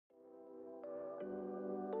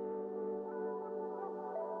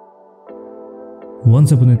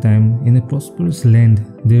Once upon a time, in a prosperous land,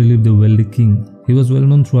 there lived a wealthy king. He was well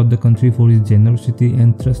known throughout the country for his generosity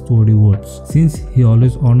and trustworthy words, since he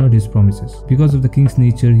always honored his promises. Because of the king's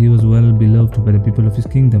nature, he was well beloved by the people of his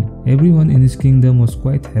kingdom. Everyone in his kingdom was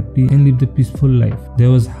quite happy and lived a peaceful life. There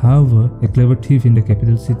was, however, a clever thief in the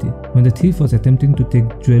capital city. When the thief was attempting to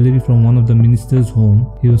take jewelry from one of the minister's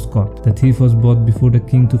home, he was caught. The thief was brought before the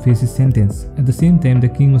king to face his sentence. At the same time, the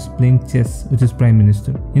king was playing chess with his prime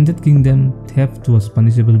minister. In that kingdom, theft was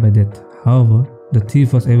punishable by death. However, the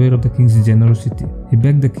thief was aware of the king's generosity. He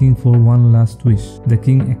begged the king for one last wish. The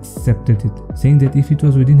king accepted it, saying that if it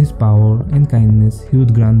was within his power and kindness, he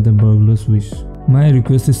would grant the burglar's wish. "My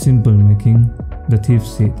request is simple, my king," the thief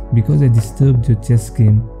said. "Because I disturbed your chess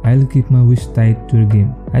game, I'll keep my wish tied to your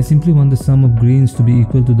game. I simply want the sum of grains to be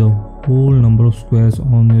equal to the whole number of squares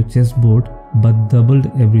on your chessboard, but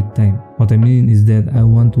doubled every time. What I mean is that I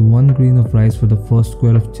want 1 grain of rice for the first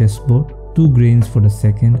square of chessboard, 2 grains for the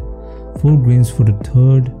second, 4 grains for the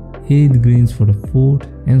third, 8 grains for the fourth,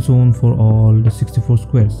 and so on for all the 64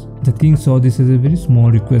 squares." The king saw this as a very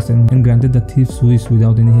small request and granted the thief's wish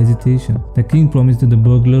without any hesitation. The king promised that the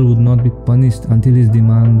burglar would not be punished until his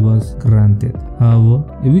demand was granted. However,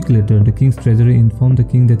 a week later, the king's treasurer informed the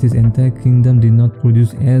king that his entire kingdom did not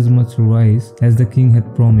produce as much rice as the king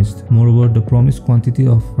had promised. Moreover, the promised quantity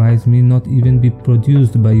of rice may not even be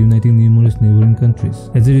produced by uniting numerous neighboring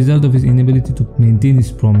countries. As a result of his inability to maintain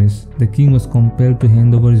his promise, the king was compelled to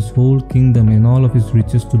hand over his whole kingdom and all of his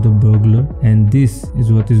riches to the burglar, and this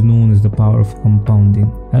is what is known as the power of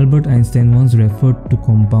compounding. Albert Einstein once referred to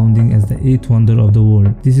compounding as the 8th wonder of the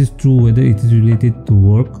world. This is true whether it is related to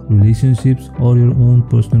work, relationships, or your own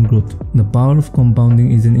personal growth. The power of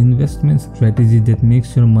compounding is an investment strategy that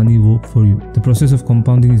makes your money work for you. The process of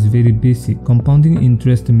compounding is very basic. Compounding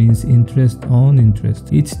interest means interest on interest.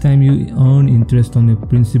 Each time you earn interest on your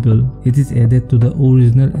principal, it is added to the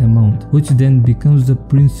original amount, which then becomes the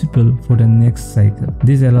principal for the next cycle.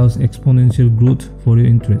 This allows exponential growth for your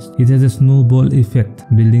interest. It has a snowball effect,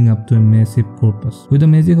 building up to a massive corpus. With the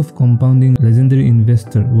magic of compounding, legendary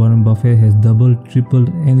investor Warren Buffett has doubled, tripled,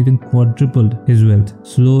 and even quadrupled his wealth.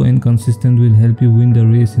 Slow and consistent will help you win the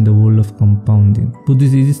race in the world of compounding. Put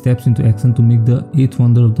these easy steps into action to make the 8th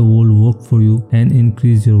wonder of the world work for you and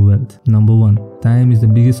increase your wealth. Number 1. Time is the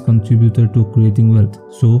biggest contributor to creating wealth.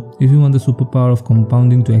 So, if you want the superpower of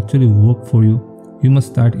compounding to actually work for you, you must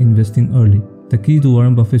start investing early. The key to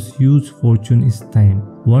Warren Buffett's huge fortune is time.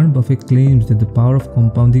 Warren Buffett claims that the power of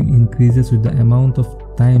compounding increases with the amount of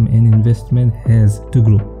time an investment has to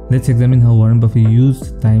grow. Let's examine how Warren Buffett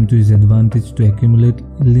used time to his advantage to accumulate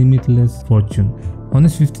limitless fortune. On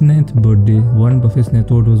his 59th birthday, Warren Buffett's net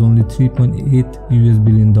worth was only $3.8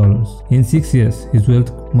 billion. In 6 years, his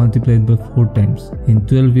wealth multiplied by 4 times. In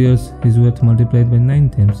 12 years, his wealth multiplied by 9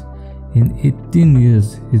 times. In 18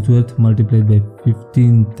 years, his wealth multiplied by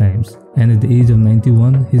 15 times. And at the age of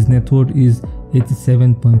 91, his net worth is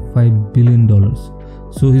 $87.5 billion.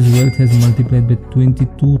 So his wealth has multiplied by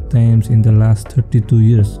 22 times in the last 32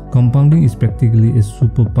 years. Compounding is practically a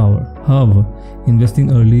superpower. However,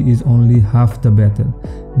 investing early is only half the battle.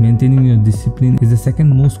 Maintaining your discipline is the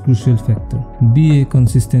second most crucial factor. Be a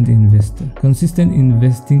consistent investor. Consistent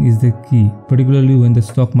investing is the key, particularly when the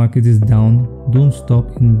stock market is down. Don't stop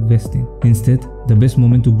investing. Instead, the best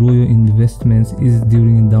moment to grow your investments is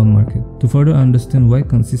during a down market. To further understand why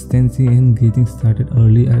consistency and getting started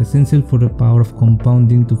early are essential for the power of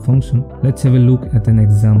compounding to function, let's have a look at an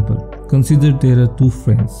example. Consider there are 2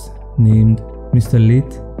 friends named Mr.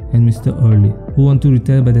 Late and Mr. Early who want to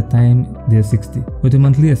retire by the time they are 60. With a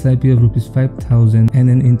monthly SIP of ₹5,000 and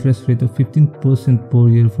an interest rate of 15% per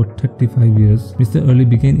year for 35 years, Mr. Early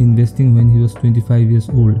began investing when he was 25 years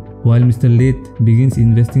old, while Mr. Late begins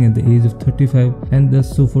investing at the age of 35 and does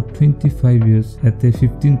so for 25 years at a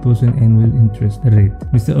 15% annual interest rate.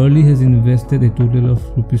 Mr. Early has invested a total of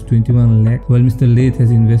 ₹21 lakh, while Mr. Late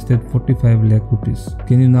has invested 45 lakh rupees.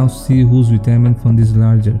 Can you now see whose retirement fund is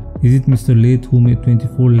larger? Is it Mr. Late who made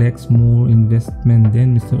 24 lakhs more investment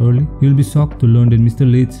than Mr. Early? You'll be shocked to learn that Mr.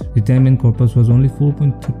 Late's retirement corpus was only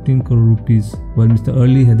 4.13 crore rupees, while Mr.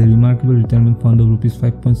 Early had a remarkable retirement fund of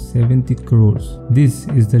 ₹5.70 crores. This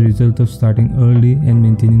is the result of starting early and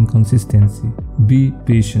maintaining consistency. Be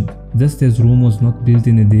patient. Just as Rome was not built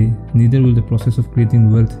in a day, neither will the process of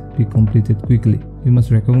creating wealth be completed quickly. You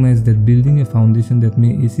must recognize that building a foundation that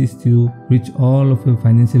may assist you reach all of your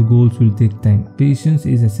financial goals will take time. Patience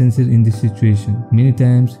is essential in this situation. Many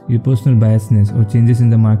times, your personal biasness or changes in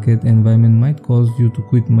the market environment might cause you to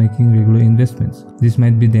quit making regular investments. This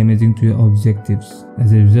might be damaging to your objectives.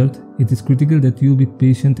 As a result, it is critical that you be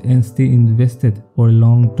patient and stay invested for a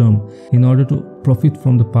long term in order to profit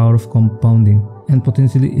from the power of compounding. and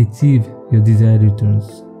potentially achieve your desired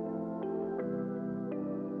returns.